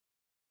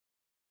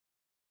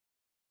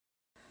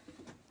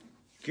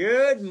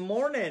Good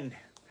morning.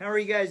 How are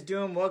you guys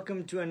doing?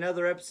 Welcome to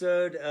another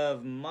episode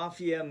of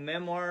Mafia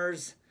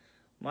Memoirs.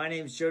 My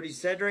name's Jody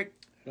Cedric.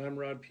 I'm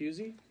Rod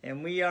Pusey.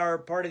 And we are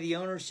part of the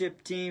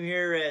ownership team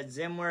here at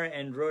Zemware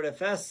and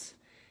RoadFS.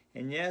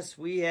 And yes,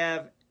 we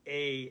have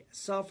a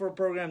software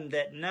program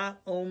that not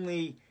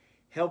only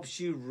helps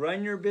you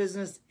run your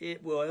business,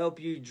 it will help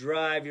you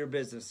drive your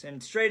business.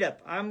 And straight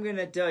up, I'm going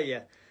to tell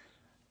you,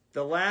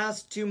 the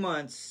last 2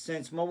 months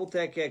since Mobile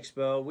Tech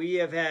Expo, we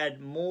have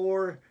had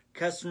more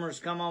customers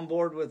come on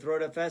board with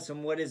RoadFS,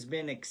 and what has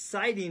been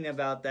exciting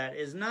about that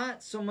is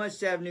not so much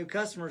to have new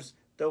customers,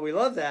 though we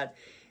love that,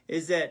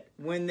 is that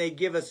when they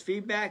give us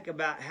feedback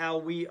about how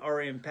we are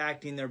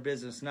impacting their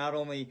business, not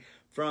only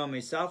from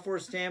a software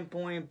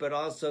standpoint, but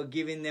also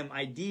giving them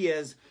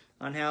ideas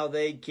on how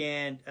they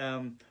can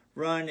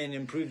run and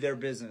improve their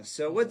business.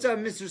 So what's up,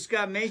 Mr.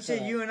 Scott Mesa?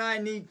 You and I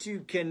need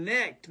to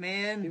connect,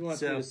 man. He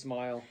wants me to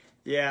smile.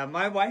 Yeah,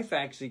 my wife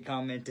actually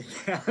commented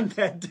on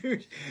that,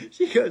 dude.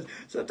 She goes,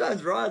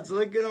 sometimes Rod's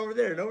looking over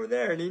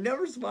there, and he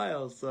never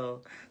smiles.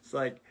 So it's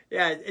like,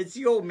 yeah, it's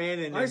the old man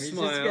in him. He's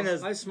smile. Just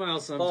gonna I smile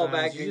sometimes. Fall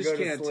back you and just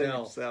go can't to sleep.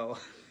 tell. So.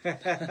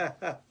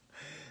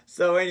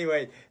 So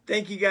anyway,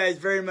 thank you guys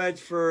very much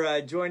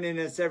for joining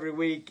us every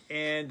week.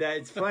 And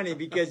it's funny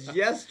because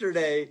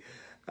yesterday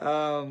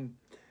I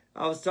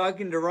was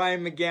talking to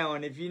Ryan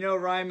McGowan. If you know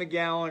Ryan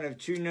McGowan of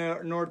True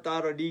North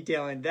Auto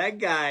Detailing, that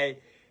guy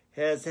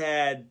has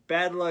had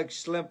bad luck,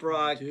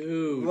 Schlimprock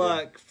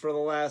luck for the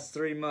last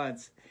 3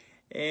 months.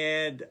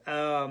 And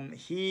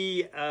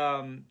he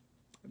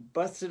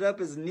busted up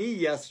his knee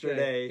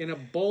yesterday. In a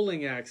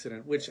bowling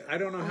accident, which I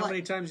don't know how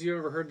many times you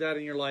ever heard that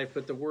in your life,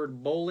 but the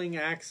word bowling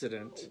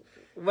accident.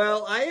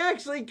 Well, I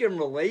actually can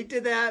relate to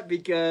that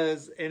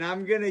because, and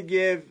I'm going to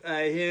give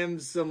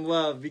him some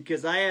love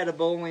because I had a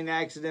bowling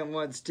accident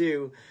once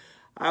too.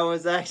 I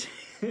was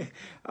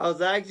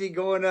actually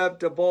going up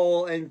to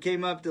bowl and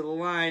came up to the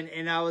line,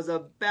 and I was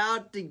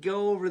about to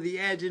go over the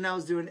edge, and I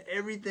was doing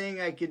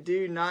everything I could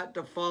do not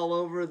to fall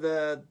over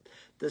the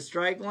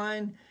strike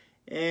line,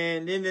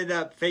 and ended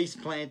up face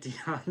planting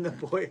on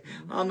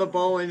the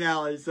bowling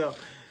alley. So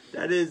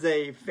that is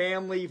a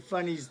family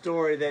funny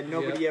story that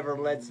nobody ever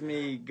lets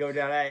me go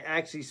down. I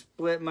actually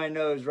split my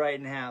nose right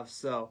in half.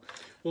 So.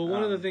 Well,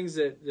 one of the things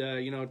that,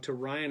 to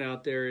Ryan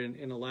out there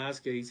in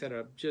Alaska, he's had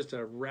just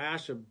a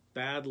rash of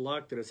bad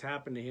luck that has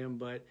happened to him.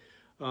 But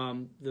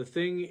the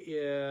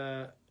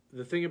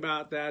thing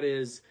about that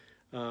is,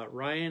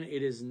 Ryan,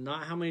 it is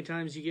not how many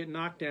times you get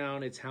knocked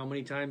down. It's how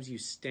many times you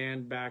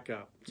stand back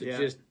up. So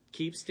just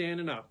keep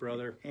standing up,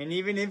 brother. And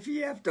even if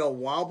you have to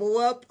wobble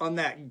up on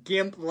that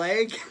gimp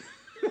leg,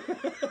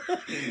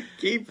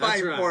 keep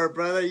fighting for it,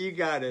 brother. You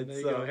got it. There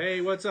you go.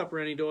 Hey, what's up,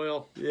 Rennie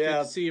Doyle? Yeah.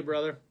 Good to see you,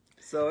 brother.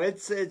 So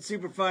it's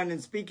super fun. And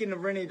speaking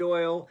of Rennie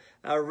Doyle,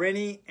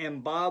 Rennie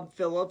and Bob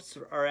Phillips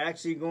are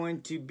actually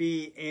going to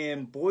be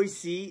in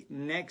Boise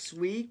next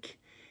week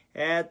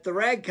at the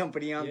Rag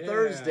Company on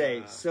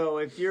Thursday. So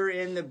if you're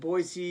in the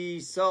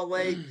Boise, Salt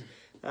Lake,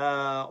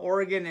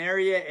 Oregon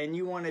area and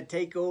you want to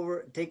take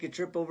a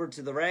trip over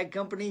to the Rag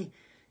Company,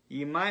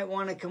 you might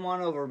want to come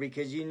on over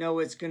because you know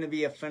it's going to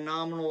be a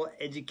phenomenal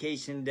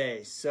education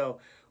day. So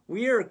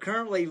we are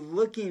currently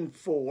looking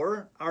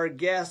for our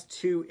guest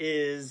who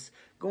is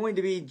going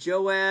to be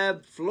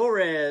Joab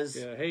Flores.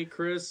 Yeah, hey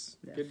Chris.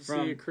 Good to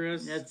see you,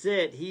 Chris. That's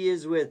it. He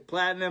is with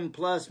Platinum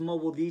Plus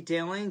Mobile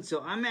Detailing.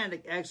 So I'm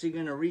actually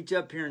going to reach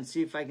up here and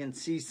see if I can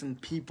see some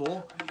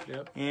people.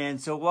 Yep.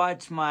 And so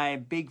watch my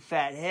big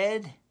fat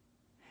head.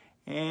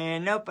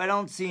 And nope, I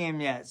don't see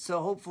him yet.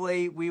 So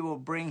hopefully we will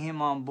bring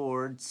him on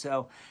board.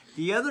 So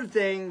the other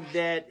thing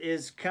that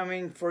is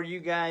coming for you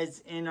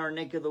guys in our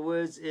neck of the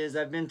woods is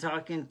I've been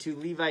talking to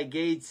Levi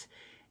Gates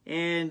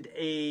and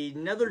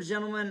another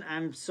gentleman.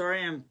 I'm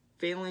sorry, I'm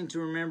failing to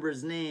remember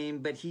his name,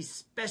 but he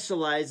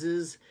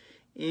specializes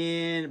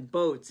in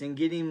boats and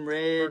getting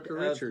rid Parker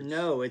of. Richards.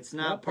 No, it's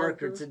not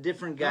Parker. It's a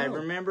different guy. Oh.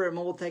 Remember at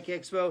Mobile Tech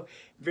Expo,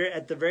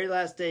 at the very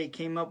last day, he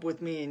came up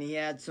with me and he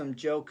had some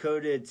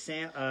gel-coated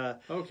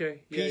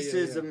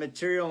pieces of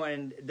material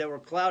and that were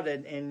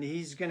clouded, and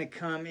he's going to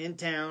come in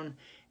town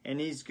and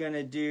he's going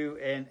to do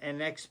an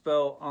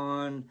expo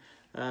on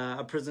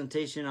a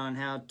presentation on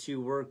how to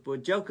work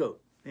with gel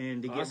coat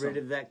and to get rid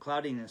of that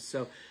cloudiness.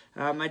 So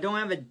I don't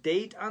have a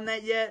date on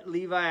that yet.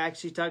 I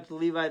actually talked to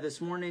Levi this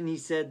morning. He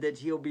said that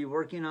he'll be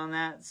working on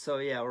that. So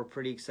yeah, we're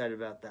pretty excited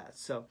about that.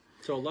 So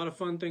a lot of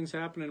fun things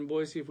happening in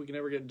Boise if we can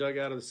ever get dug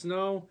out of the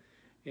snow.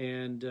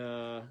 And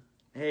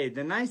hey,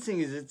 the nice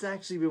thing is it's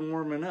actually been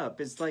warming up.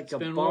 It's like a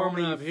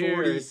balmy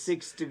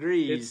 46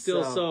 degrees. It's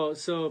still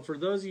so for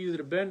those of you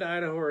that have been to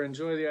Idaho or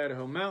enjoy the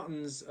Idaho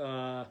mountains,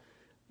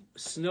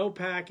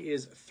 snowpack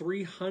is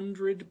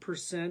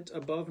 300%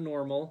 above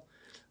normal.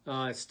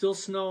 It's still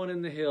snowing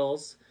in the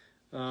hills.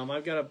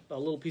 I've got a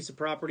little piece of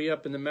property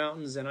up in the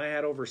mountains, and I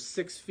had over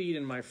 6 feet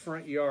in my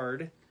front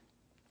yard,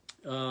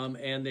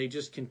 and they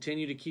just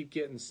continue to keep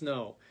getting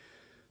snow.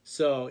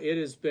 So it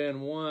has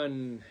been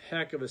one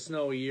heck of a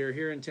snowy year.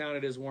 Here in town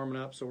it is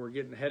warming up, so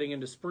we're heading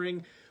into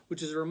spring.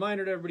 which is a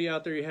reminder to everybody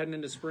out there, you're heading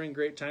into spring,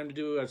 great time to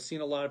do. I've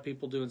seen a lot of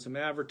people doing some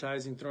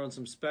advertising, throwing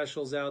some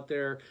specials out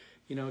there,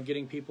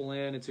 getting people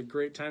in. It's a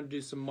great time to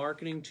do some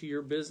marketing to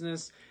your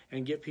business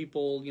and get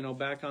people,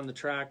 back on the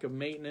track of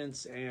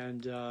maintenance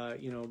and,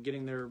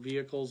 getting their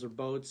vehicles or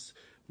boats,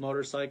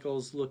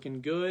 motorcycles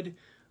looking good.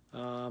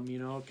 Kind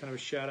of a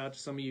shout out to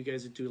some of you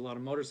guys that do a lot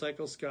of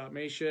motorcycles, Scott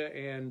Masha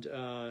and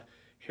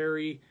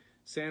Harry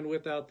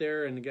Sandwith out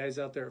there, and the guys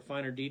out there at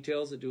Finer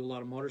Details that do a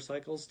lot of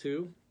motorcycles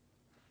too.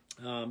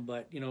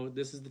 But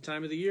this is the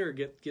time of the year,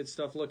 get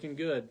stuff looking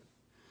good.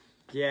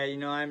 Yeah, you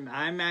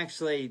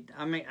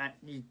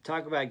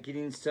talk about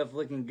getting stuff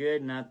looking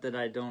good, not that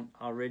I don't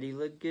already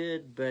look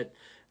good, but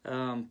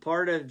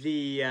part of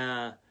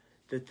the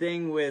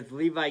thing with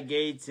Levi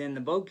Gates and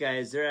the boat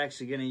guys, they're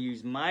actually going to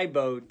use my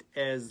boat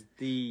as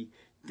the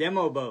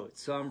demo boat.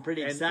 So I'm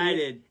pretty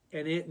excited.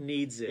 It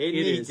needs it. It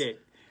needs it.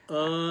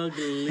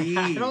 Ugly.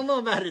 I don't know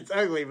about it's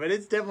ugly, but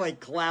it's definitely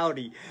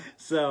cloudy.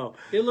 So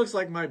it looks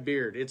like my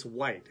beard. It's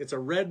white. It's a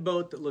red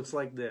boat that looks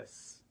like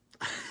this.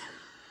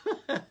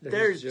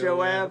 There's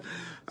Joab.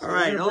 So all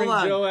right, hold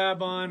on.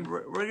 Joab on.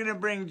 We're gonna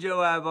bring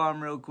Joab on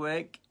real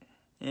quick,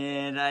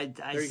 and I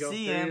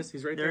see him. He is.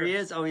 He's right there. There he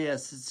is. Oh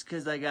yes, it's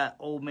because I got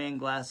old man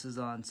glasses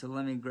on. So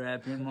let me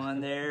grab him on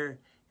there.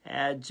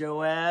 Add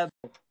Joab.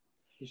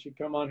 He should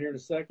come on here in a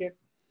second.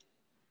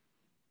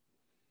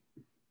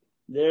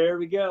 There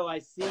we go. I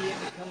see him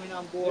coming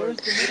on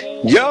board.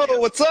 Yo,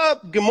 what's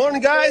up? Good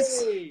morning,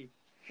 guys. Hey,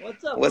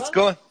 what's up? What's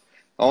going?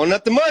 Oh,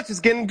 nothing much.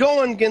 It's getting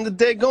the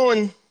day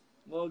going.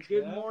 Well,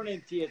 good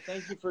morning to you.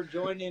 Thank you for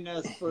joining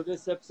us for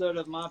this episode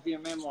of Mafia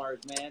Memoirs,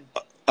 man.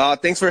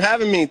 Thanks for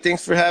having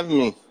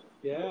me.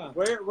 Yeah.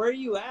 Where are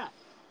you at?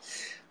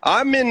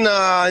 I'm in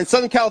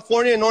Southern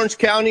California, in Orange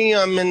County.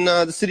 I'm in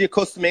the city of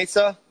Costa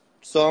Mesa.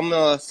 So I'm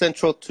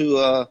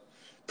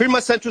pretty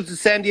much central to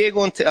San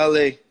Diego and to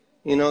LA.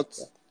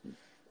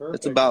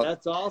 It's about.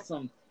 That's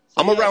awesome.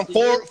 So I'm around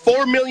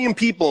 4 million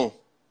people.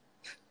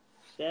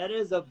 That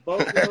is a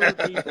boatload of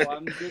people.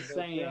 I'm just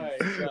saying.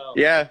 So.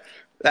 Yeah,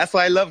 that's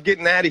why I love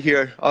getting out of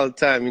here all the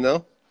time.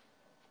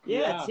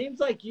 Yeah, it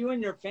seems like you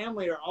and your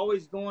family are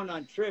always going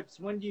on trips.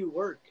 When do you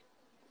work?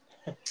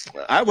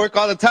 I work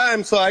all the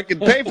time, so I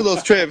can pay for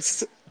those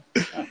trips.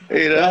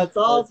 That's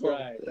awesome.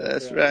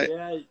 That's right.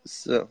 Yeah.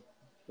 So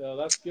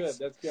that's good.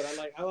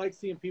 I like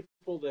seeing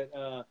people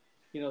that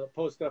that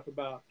post stuff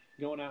about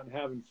going out and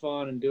having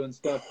fun and doing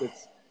stuff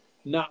that's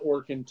not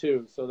working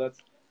too. So that's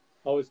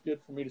always good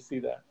for me to see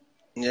that.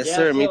 Yes,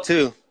 sir. Me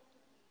too.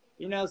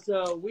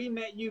 So we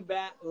met you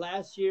back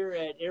last year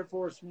at Air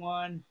Force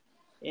One,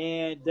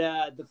 and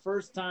the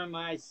first time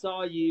I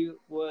saw you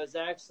was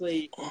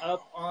actually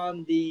up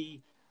on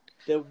the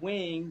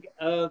wing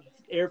of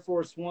Air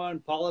Force One,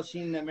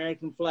 polishing the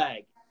American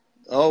flag.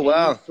 Oh,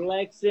 wow.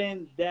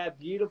 Flexing that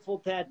beautiful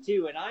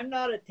tattoo. And I'm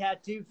not a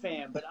tattoo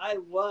fan, but I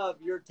love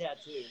your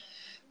tattoo.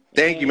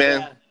 Thank you,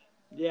 man.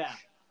 Yeah.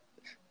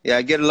 Yeah,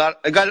 I get a lot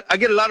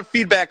of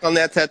feedback on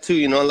that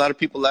tattoo. A lot of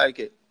people like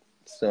it.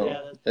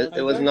 So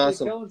it was awesome. I was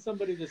telling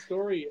somebody the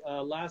story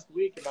last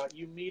week about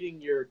you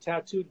meeting your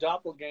tattoo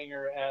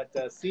doppelganger at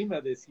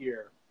SEMA this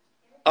year.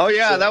 Oh,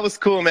 yeah, that was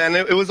cool, man.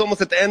 It was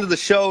almost at the end of the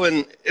show,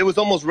 and it was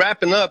almost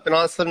wrapping up, and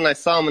all of a sudden I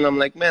saw him, and I'm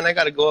like, man, I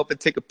got to go up and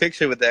take a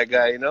picture with that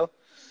guy, Yeah,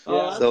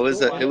 so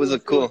it was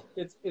cool.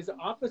 It's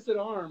opposite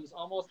arms,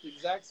 almost the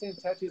exact same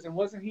tattoos. And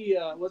wasn't he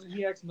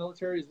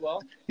ex-military as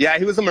well? Yeah,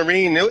 he was a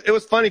Marine. It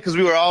was funny because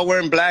we were all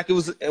wearing black. And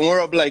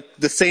we're like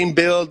the same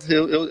build.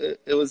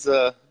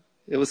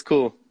 It was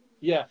cool.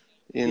 Yeah.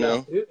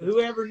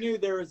 Whoever knew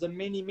there was a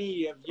mini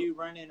me of you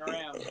running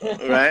around.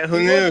 Right? Who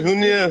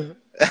knew?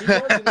 He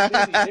wasn't a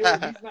mini.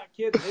 He's not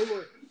kidding.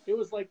 It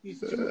was like these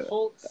two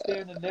Hulks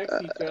standing next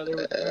to each other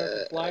with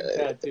American flag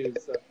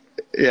tattoos. So.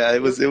 Yeah,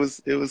 it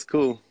was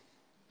cool.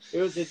 It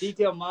was a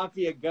Detail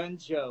Mafia gun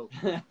show.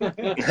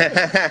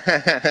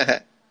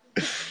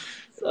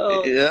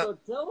 So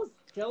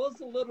tell us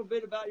a little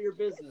bit about your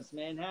business,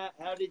 man.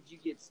 How did you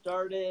get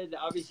started?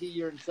 Obviously,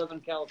 you're in Southern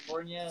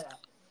California.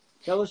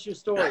 Tell us your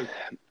story.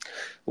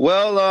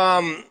 Well,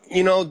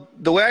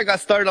 the way I got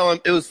started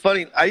it was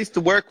funny. I used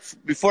to work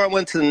before I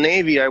went to the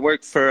Navy. I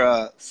worked for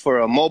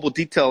a mobile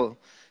detail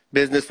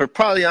business for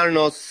probably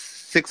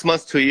 6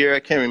 months to a year. I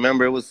can't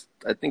remember.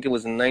 I think it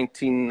was in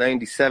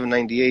 1997,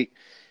 98.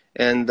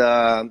 And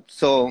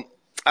so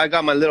I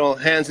got my little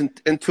hands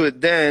into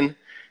it then,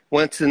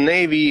 went to the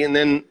Navy, and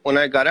then when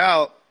I got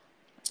out,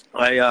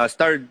 I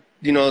started,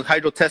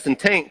 hydro testing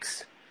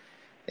tanks.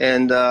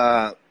 And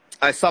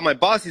I saw my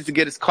boss used to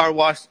get his car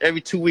washed every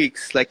 2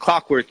 weeks, like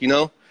clockwork,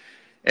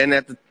 And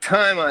at the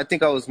time, I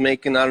think I was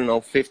making,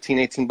 15,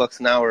 18 bucks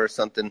an hour or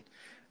something.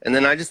 And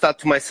then I just thought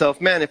to myself,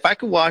 man, if I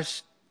could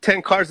wash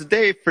 10 cars a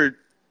day for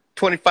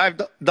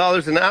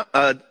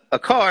 $25 a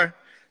car,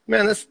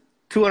 man, that's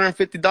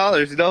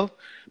 $250,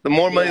 the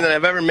more money than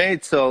I've ever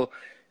made. So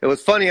it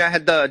was funny. I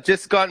had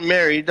just gotten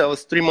married. I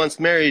was 3 months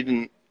married,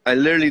 and I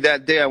literally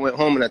that day I went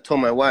home and I told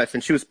my wife,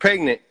 and she was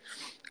pregnant.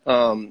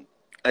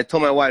 I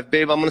told my wife,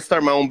 babe, I'm going to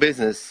start my own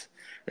business.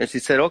 And she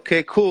said,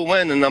 okay, cool.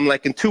 When? And I'm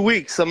like, in 2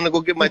 weeks. I'm going to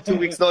go get my 2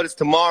 weeks notice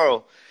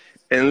tomorrow.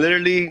 and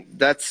literally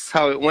that's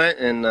how it went.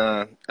 And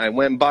I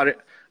went and bought it.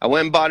 I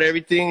went and bought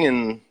everything,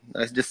 and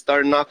I just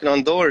started knocking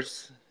on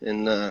doors.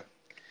 And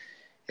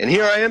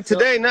here I am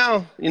today.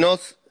 Now, you know.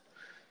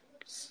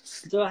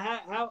 So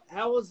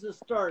how was the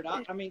start?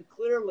 I mean,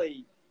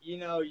 clearly, you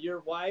know, your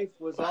wife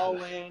was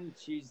all in.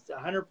 She's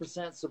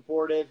 100%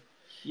 supportive.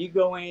 You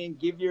go in,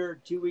 give your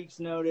 2 weeks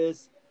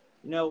notice.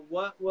 You know,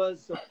 what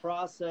was the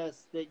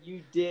process that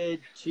you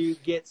did to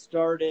get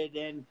started,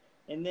 and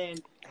then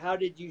how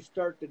did you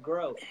start to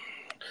grow?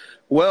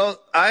 Well,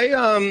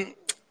 I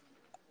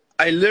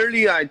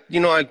literally, I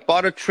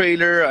bought a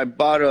trailer, I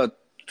bought a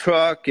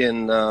truck,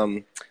 and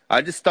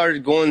I just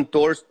started going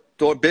door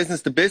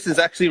business to business,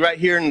 actually right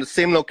here in the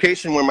same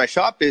location where my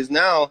shop is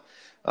now.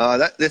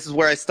 This is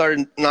where I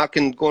started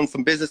going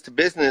from business to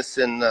business.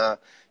 And, I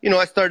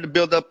started to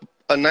build up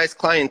a nice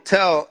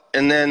clientele.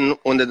 And then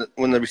when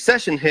the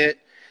recession hit,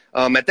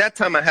 at that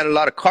time I had a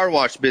lot of car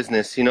wash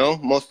business,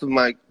 most of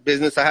my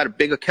business. I had a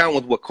big account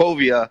with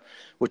Wachovia,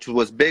 which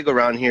was big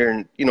around here.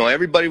 And,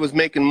 everybody was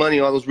making money,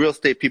 all those real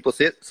estate people.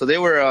 So they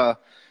were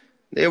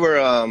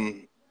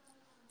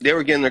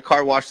getting their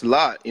car washed a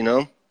lot,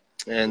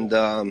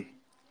 and,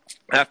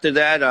 after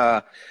that,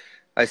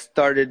 I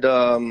started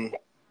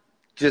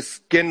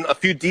just getting a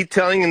few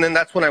detailing, and then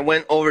that's when I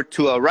went over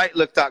to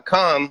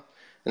rightlook.com,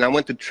 and I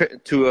went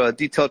to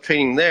detail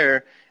training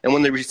there. And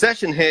when the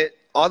recession hit,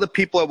 all the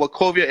people at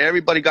Wachovia,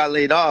 everybody got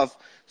laid off.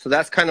 So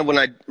that's kind of when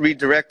I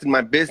redirected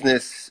my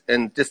business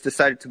and just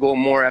decided to go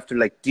more after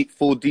like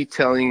full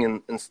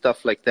detailing and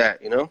stuff like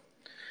that,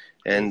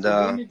 And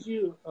so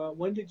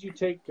when did you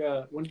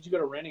go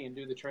to Rennie and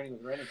do the training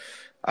with Rennie?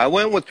 I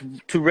went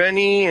to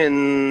Rennie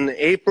in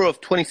April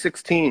of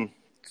 2016.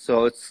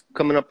 So it's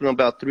coming up in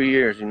about 3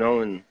 years,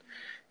 and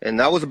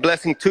that was a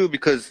blessing too,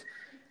 because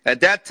at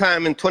that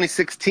time in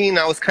 2016,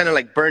 I was kind of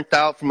like burnt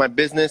out from my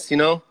business,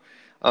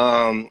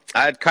 I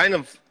had kind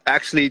of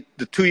actually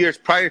the 2 years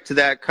prior to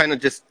that kind of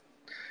just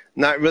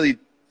not really,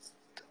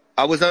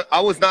 I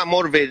was not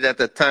motivated at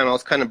that time. I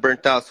was kind of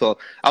burnt out. So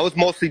I was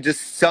mostly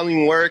just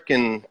selling work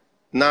and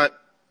not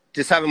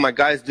just having my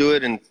guys do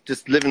it and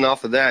just living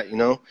off of that,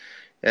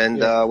 And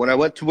when I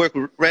went to work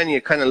with Rennie,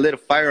 it kind of lit a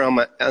fire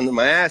under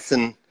my ass,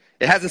 and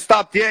it hasn't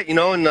stopped yet,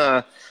 And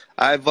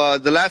I've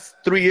the last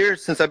 3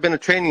 years since I've been in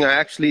training, I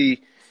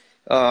actually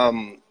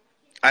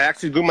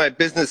grew my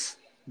business.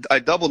 I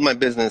doubled my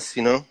business,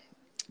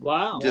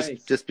 Wow!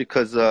 Just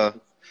because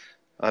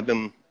I've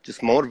been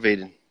just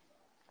motivated.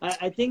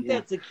 I think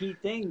that's a key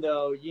thing,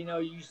 though.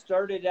 You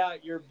started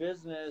out your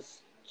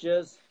business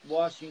just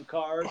washing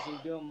cars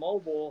and doing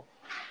mobile,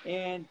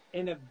 and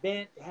an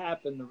event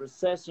happened. The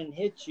recession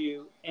hit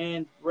you,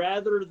 and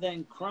rather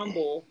than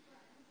crumble,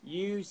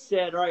 you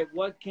said, all right,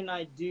 what can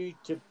I do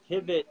to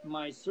pivot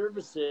my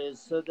services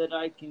so that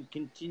I can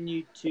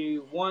continue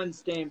to, one,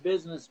 stay in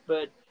business,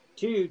 but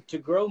two, to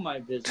grow my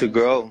business. To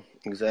grow,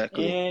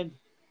 exactly. And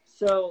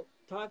so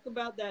talk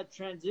about that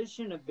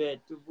transition a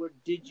bit.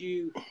 Did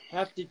you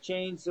have to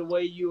change the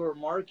way you were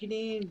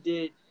marketing?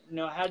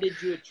 How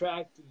did you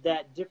attract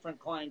that different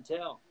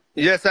clientele?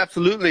 Yes,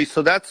 absolutely.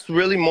 So that's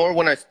really more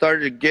when I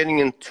started getting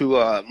into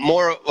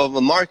more of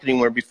a marketing,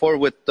 where before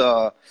with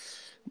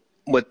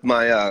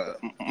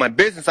my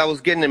business, I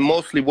was getting it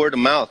mostly word of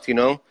mouth,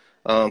 from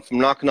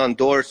knocking on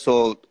doors.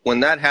 So when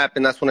that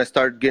happened, that's when I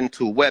started getting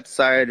to a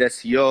website,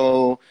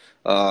 SEO,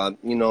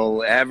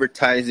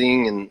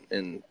 advertising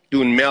and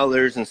doing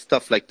mailers and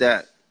stuff like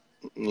that,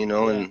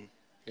 and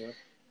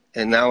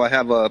now I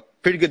have a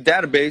pretty good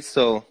database.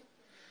 So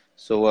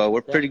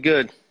we're pretty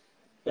good.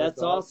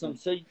 That's awesome.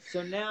 So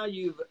now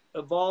you've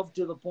evolved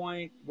to the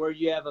point where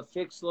you have a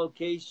fixed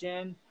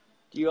location.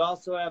 Do you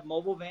also have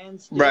mobile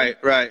vans still? Right.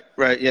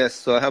 Yes.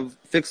 So I have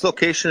fixed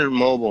location and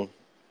mobile,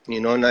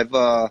 and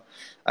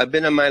I've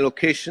been at my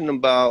location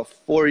about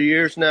 4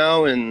 years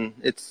now, and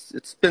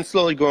it's been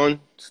slowly growing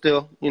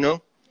still,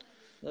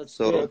 That's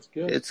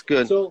good. It's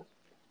good. So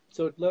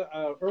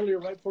earlier,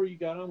 right before you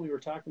got on, we were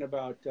talking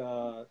about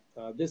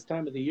this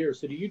time of the year.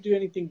 So do you do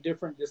anything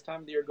different this time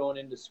of the year going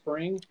into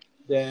spring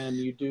than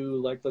you do,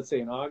 like, let's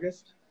say in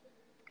August?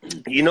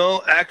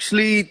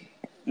 Actually,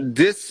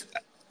 this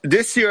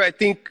year, I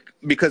think,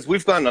 because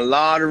we've gotten a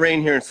lot of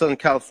rain here in Southern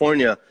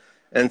California,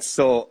 and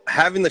so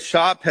having the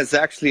shop has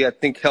actually, I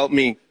think, helped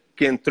me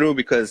getting through,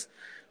 because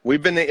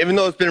even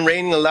though it's been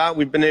raining a lot,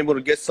 we've been able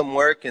to get some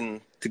work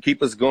and to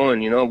keep us going.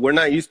 We're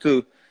not used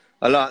to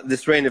a lot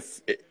this rain.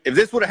 If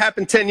this would have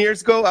happened 10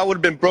 years ago, I would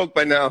have been broke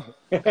by now.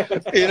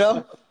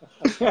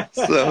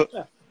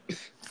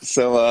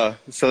 So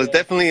it's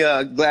definitely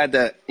glad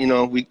that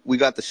we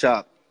got the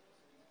shop.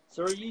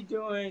 So are you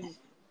doing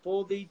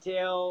full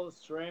detail,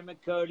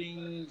 ceramic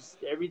coatings,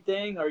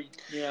 everything, or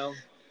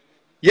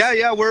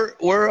Yeah,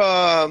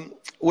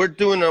 we're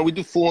doing we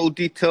do full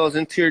details,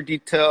 interior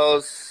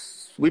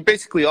details. We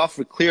basically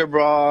offer clear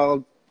bra,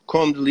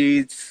 chrome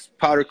deletes,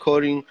 powder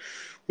coating.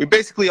 We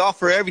basically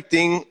offer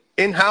everything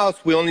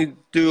in-house. We only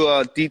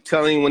do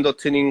detailing, window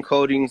tinting,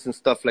 coatings, and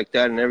stuff like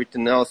that, and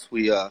everything else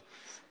we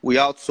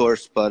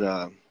outsource.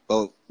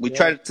 But we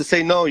try to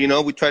say no.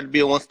 We try to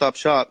be a one-stop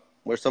shop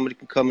where somebody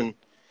can come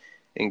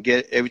and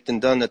get everything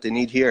done that they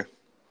need here.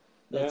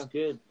 That's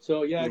good.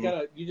 So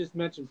yeah, you just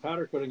mentioned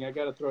powder coating. I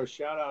gotta throw a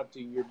shout out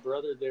to your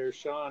brother there,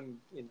 Sean,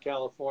 in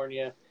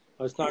California.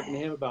 I was talking to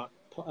him about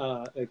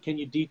can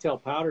you detail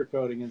powder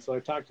coating, and so I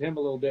talked to him a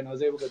little bit, and I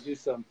was able to do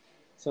some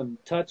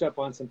touch up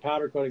on some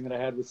powder coating that I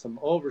had with some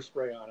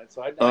overspray on it.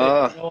 So I had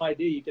no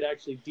idea you could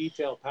actually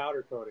detail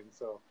powder coating.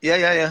 So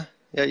yeah.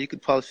 You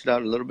could polish it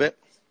out a little bit.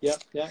 Yeah,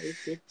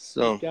 it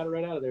got it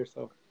right out of there.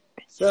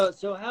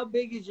 So how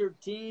big is your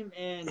team,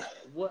 and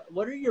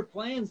what are your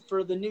plans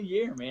for the new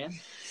year, man?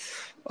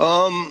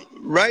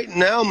 Right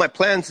now my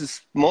plans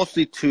is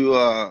mostly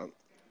to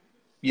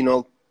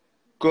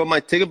grow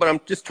my ticket, but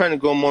I'm just trying to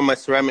grow more my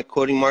ceramic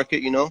coating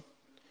market.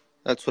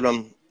 That's what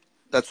I'm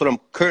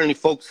currently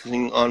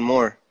focusing on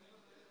more.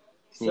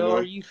 So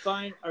are you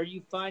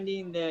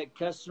finding that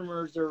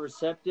customers are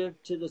receptive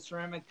to the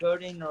ceramic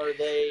coating, or are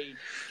they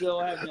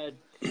still having a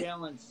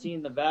challenge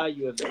seeing the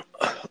value of it?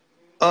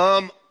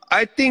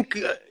 I think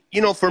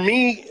for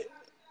me,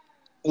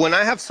 when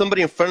I have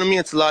somebody in front of me,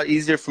 it's a lot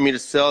easier for me to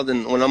sell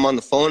than when I'm on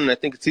the phone. And I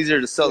think it's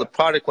easier to sell the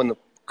product when the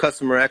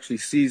customer actually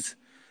sees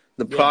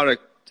the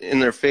product in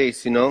their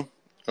face, So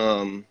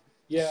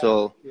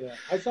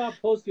I saw a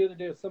post the other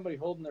day of somebody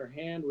holding their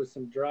hand with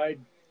some dried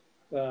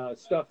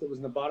stuff that was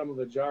in the bottom of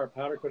a jar of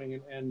powder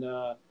coating, and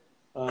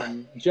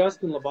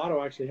Justin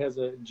Lobato actually has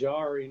a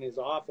jar in his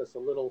office, a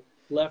little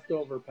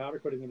leftover powder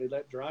coating that he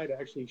let dry to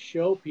actually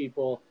show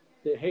people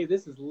that, hey,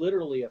 this is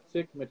literally a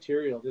thick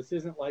material. This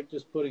isn't like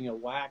just putting a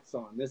wax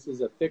on. This is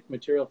a thick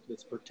material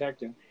that's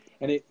protecting.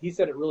 And he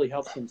said it really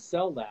helps him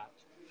sell that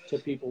to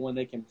people when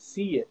they can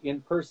see it in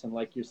person.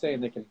 Like you're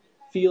saying, they can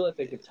feel it,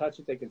 they can touch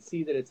it, they can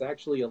see that it's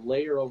actually a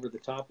layer over the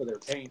top of their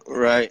paint.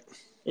 Right.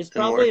 It's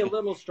probably a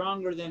little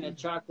stronger than a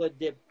chocolate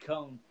dipped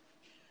cone.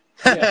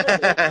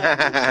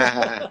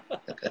 Yeah.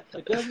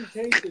 It doesn't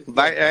taste as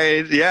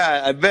good.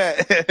 Yeah, I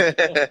bet.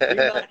 Do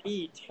not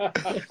eat.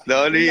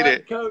 Don't eat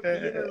it. Coat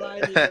the inner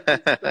lining of your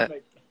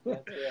stomach.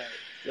 That's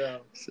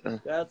right. So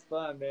that's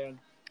fun, man.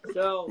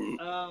 So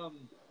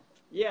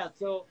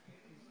so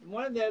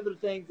one of the other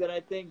things that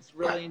I think is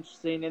really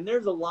interesting, and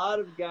there's a lot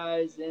of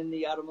guys in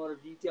the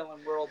automotive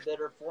detailing world that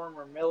are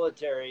former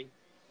military.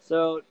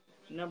 So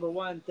number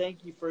one,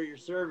 thank you for your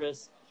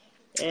service.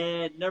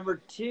 And number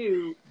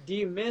two, do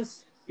you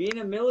miss being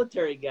a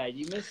military guy? Do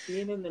you miss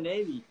being in the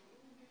Navy?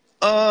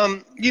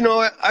 I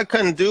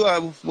kind of do. I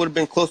would have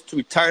been close to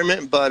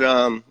retirement, but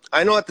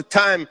I know at the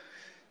time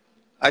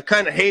I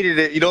kind of hated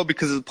it,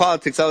 because of the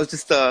politics. I was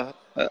just I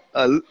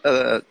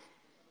was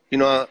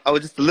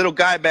just a little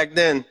guy back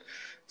then.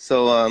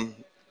 So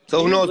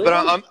who knows?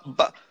 Little?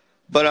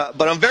 But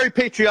I'm very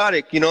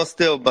patriotic,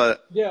 still.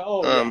 But yeah.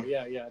 Oh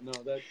yeah. No,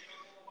 that's.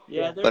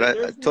 Yeah,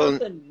 there's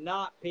nothing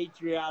not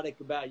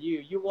patriotic about you.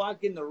 You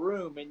walk in the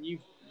room and you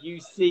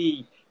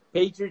see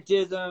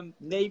patriotism,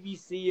 Navy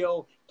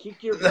SEAL,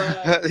 kick your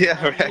butt.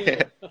 Yeah,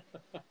 right.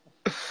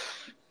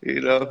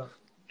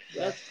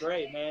 That's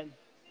great, man.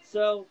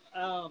 So,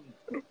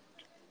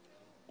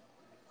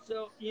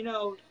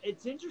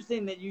 it's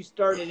interesting that you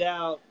started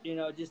out,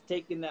 just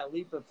taking that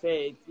leap of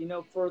faith.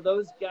 For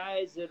those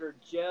guys that are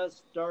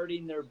just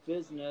starting their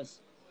business,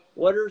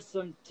 what are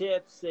some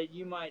tips that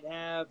you might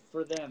have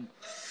for them?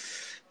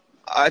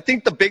 I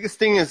think the biggest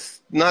thing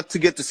is not to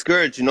get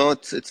discouraged.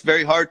 It's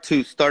very hard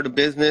to start a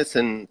business,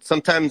 and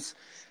sometimes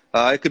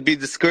it could be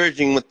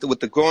discouraging with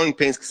the growing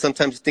pains, because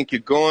sometimes you think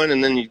you're growing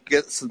and then you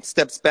get some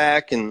steps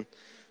back. And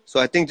so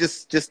I think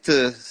just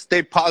to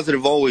stay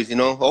positive always,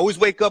 always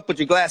wake up with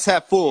your glass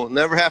half full,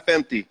 never half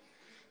empty.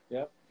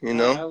 Yep.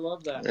 I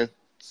love that. And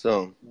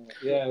so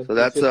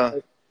that's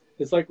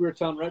it's like we were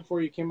telling right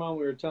before you came on,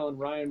 we were telling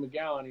Ryan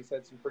McGowan, he's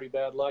had some pretty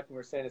bad luck, and we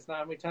were saying it's not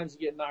how many times you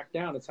get knocked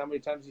down, it's how many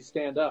times you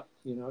stand up.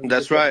 You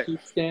that's right.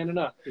 Keep standing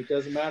up. It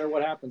doesn't matter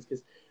what happens,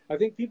 because I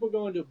think people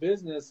go into a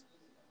business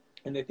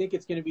and they think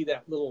it's going to be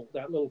that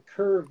little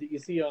curve that you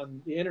see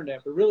on the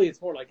internet, but really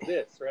it's more like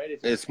this, right?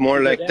 It's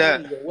more like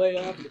that. You go way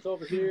up, and it's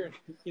over here,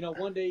 and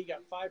one day you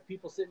got 5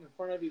 people sitting in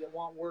front of you that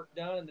want work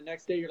done, and the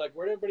next day you're like,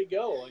 where'd everybody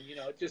go? And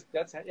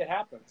it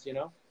happens.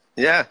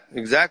 Yeah,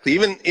 exactly.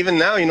 Even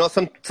now,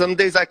 some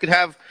days I could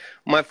have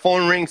my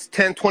phone rings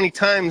 10, 20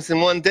 times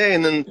in one day,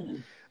 and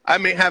then I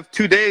may have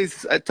 2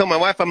 days. I tell my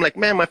wife, I'm like,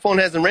 man, my phone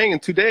hasn't rang in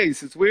 2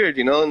 days. It's weird,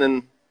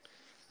 and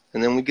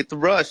then we get the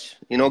rush.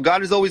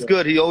 God is always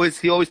good. He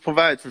always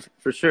provides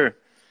for sure.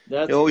 He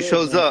always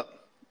shows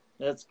up.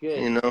 That's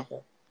good.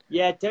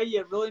 Yeah, I tell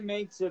you, it really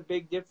makes a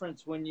big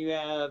difference when you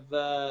have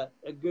a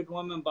good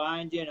woman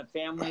behind you and a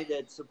family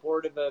that's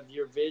supportive of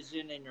your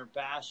vision and your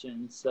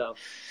passion. So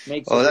it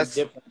makes a big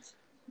difference.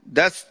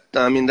 That's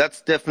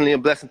definitely a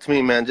blessing to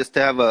me, man, just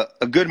to have a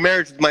good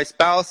marriage with my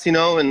spouse,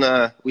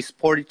 and we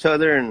support each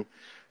other, and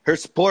her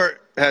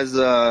support has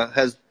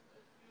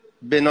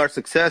been our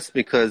success,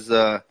 because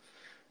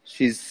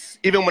she's,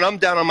 even when I'm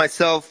down on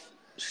myself,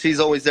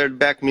 she's always there to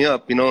back me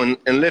up,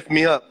 and lift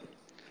me up.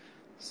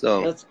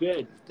 So that's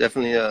good.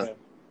 Definitely.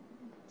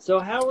 So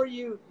how are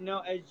you,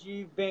 as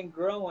you've been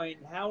growing,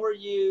 how are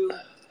you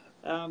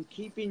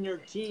keeping your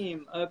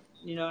team up?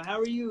 How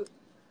are you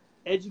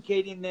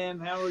educating them?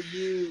 How are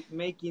you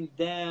making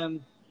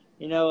them,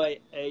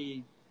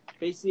 a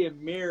basically a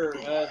mirror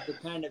of the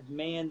kind of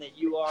man that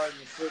you are and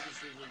the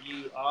services that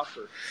you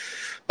offer?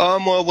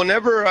 Well,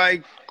 whenever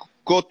I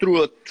go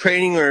through a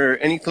training or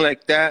anything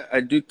like that,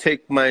 I do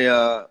take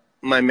my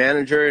my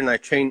manager and I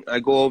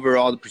go over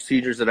all the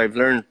procedures that I've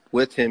learned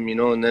with him,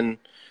 and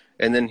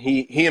then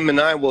he him and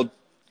I will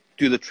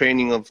do the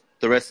training of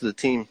the rest of the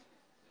team.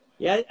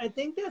 Yeah, I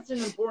think that's an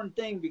important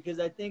thing because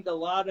I think a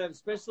lot of,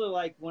 especially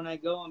like when I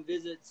go and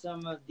visit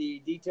some of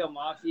the detail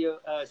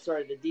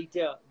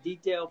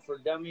for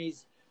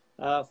dummies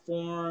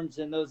forums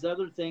and those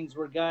other things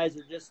where guys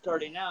are just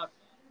starting out.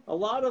 A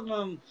lot of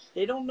them,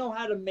 they don't know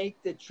how to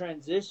make the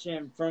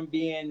transition from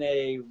being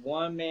a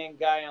one-man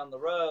guy on the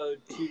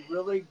road to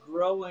really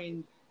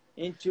growing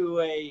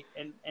into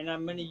and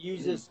I'm going to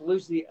use this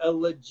loosely, a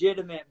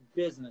legitimate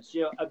business.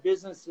 A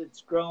business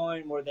that's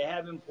growing where they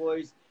have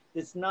employees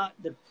that's not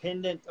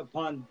dependent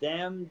upon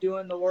them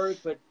doing the work,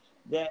 but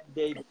that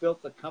they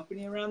built the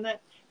company around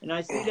that. And I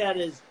see that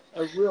as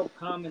a real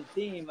common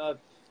theme of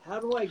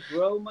how do I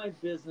grow my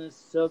business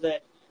so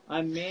that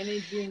I'm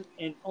managing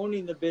and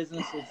owning the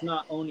business. It's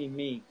not owning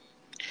me.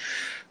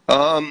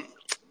 You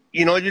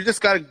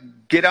just got to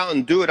get out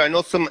and do it. I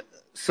know some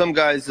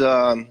guys,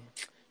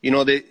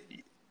 they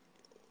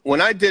when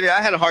I did it,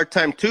 I had a hard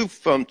time too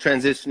from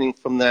transitioning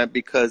from that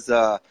because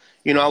I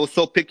was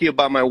so picky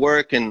about my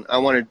work and I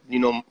wanted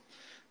to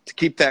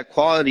keep that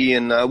quality.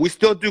 And we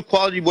still do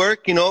quality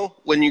work.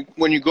 When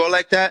you grow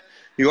like that,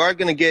 you are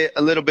going to get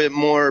a little bit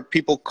more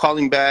people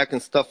calling back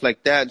and stuff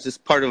like that. It's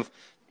just part of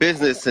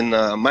business. And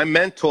my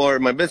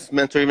business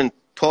mentor even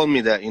told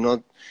me that,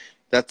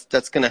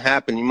 that's going to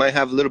happen. You might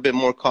have a little bit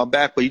more call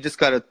back, but you just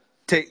got to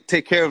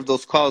take care of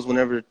those calls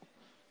whenever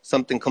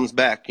something comes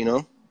back,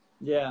 Yeah.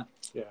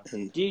 Yeah.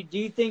 Do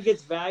you think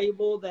it's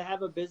valuable to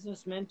have a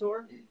business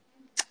mentor?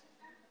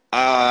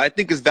 I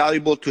think it's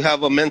valuable to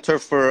have a mentor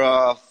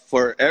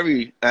for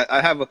every.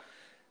 I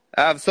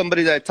have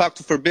somebody that I talk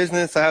to for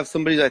business. I have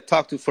somebody that I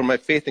talk to for my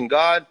faith in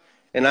God,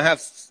 and I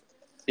have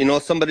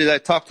somebody that I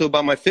talk to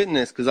about my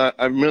fitness because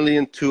I'm really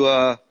into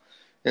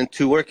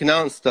working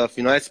out and stuff.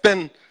 I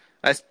spend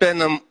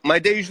my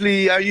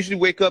day I usually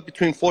wake up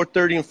between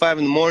 4:30 and 5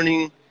 in the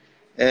morning,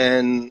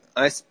 and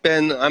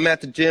I'm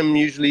at the gym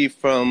usually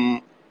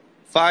from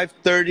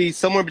 5:30,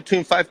 somewhere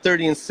between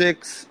 5:30 and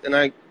 6, and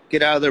I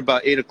get out of there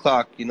about 8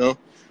 o'clock, and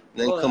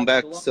then come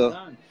back. So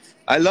time.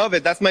 I love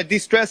it. That's my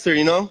de-stressor,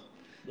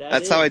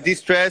 That's how I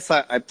de-stress.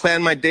 I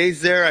plan my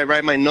days there. I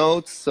write my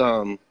notes,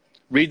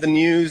 read the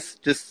news,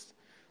 just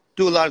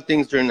do a lot of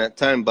things during that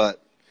time.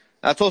 But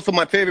that's also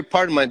my favorite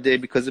part of my day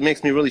because it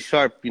makes me really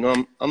sharp.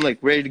 I'm like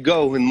ready to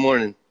go in the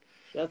morning.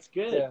 That's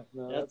good. Yeah,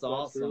 no, that's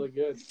awesome. That's really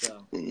good.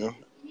 So.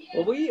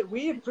 Well,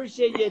 we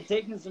appreciate you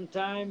taking some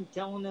time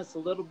telling us a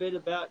little bit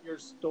about your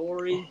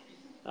story.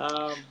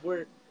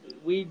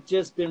 We've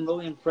just been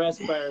really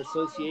impressed by our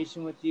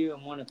association with you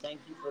and want to thank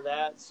you for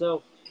that.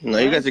 So, you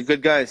guys are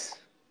good guys.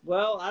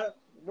 Well,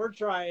 we're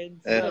trying.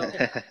 So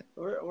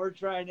we're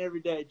trying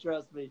every day.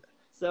 Trust me.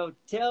 So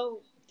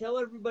tell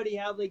everybody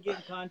how they get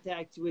in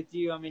contact with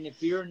you. I mean,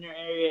 if you're in your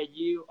area,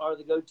 you are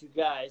the go-to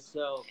guy.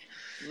 So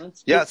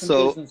let's get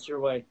some business your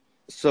way.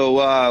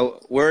 So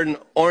we're in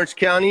Orange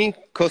County,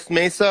 Costa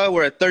Mesa.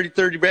 We're at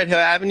 3030 Red Hill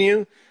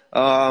Avenue.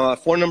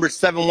 Phone number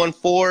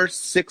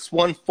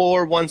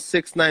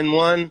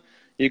 714-614-1691.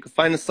 You can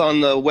find us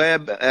on the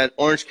web at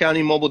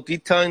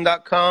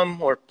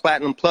orangecountymobiledetailing.com or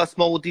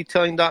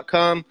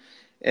platinumplusmobiledetailing.com,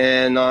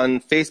 and on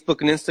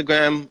Facebook and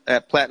Instagram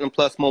at Platinum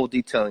Plus Mobile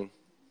Detailing.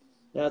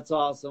 That's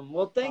awesome.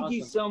 Well, thank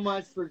you so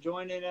much for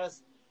joining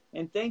us.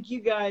 And thank you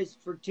guys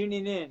for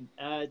tuning in.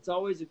 It's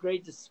always a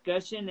great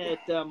discussion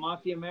at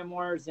Mafia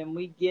Memoirs, and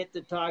we get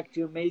to talk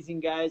to amazing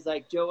guys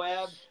like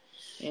Joab.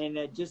 And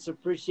just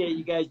appreciate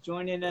you guys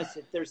joining us.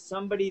 If there's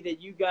somebody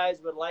that you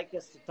guys would like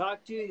us to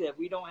talk to that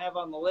we don't have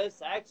on the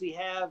list, I actually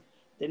have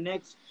the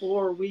next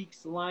 4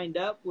 weeks lined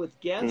up with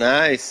guests.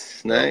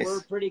 Nice. So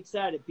we're pretty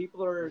excited.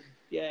 People are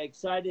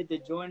excited to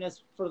join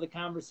us for the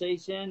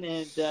conversation,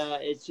 and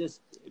it's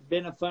just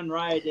been a fun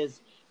ride as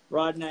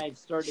Rod and I have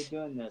started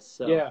doing this.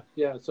 So.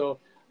 Yeah. So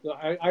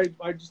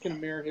I'm just going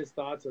to mirror his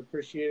thoughts. I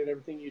appreciate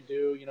everything you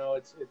do.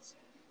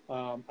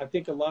 I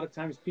think a lot of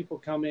times people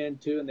come in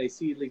too and they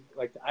see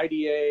like the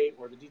IDA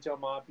or the Detail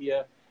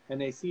Mafia,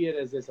 and they see it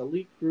as this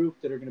elite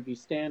group that are going to be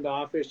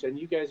standoffish. And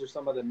you guys are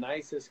some of the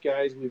nicest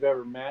guys we've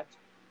ever met.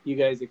 You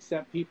guys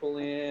accept people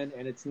in,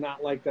 and it's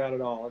not like that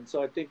at all. And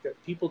so I think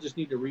that people just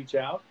need to reach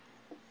out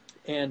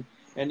and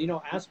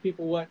ask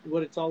people what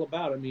it's all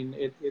about. I mean,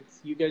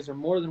 it's you guys are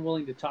more than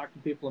willing to talk to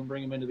people and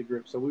bring them into the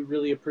group. So we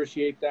really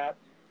appreciate that,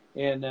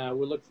 and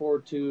we look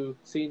forward to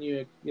seeing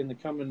you in the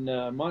coming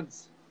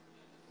months.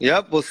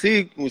 Yep, we'll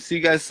see you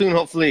guys soon,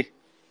 hopefully.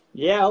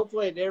 Yeah,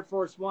 hopefully at Air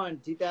Force One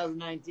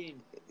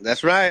 2019.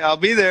 That's right. I'll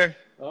be there.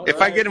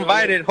 If I get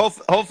invited,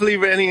 hopefully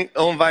Rennie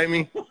will invite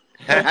me.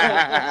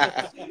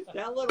 That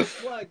little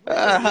plug.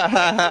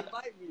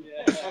 Invite me.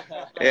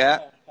 Yeah.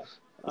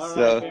 All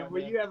right, man.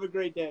 Well, you have a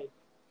great day.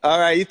 All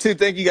right, you too.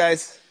 Thank you,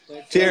 guys.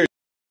 Cheers.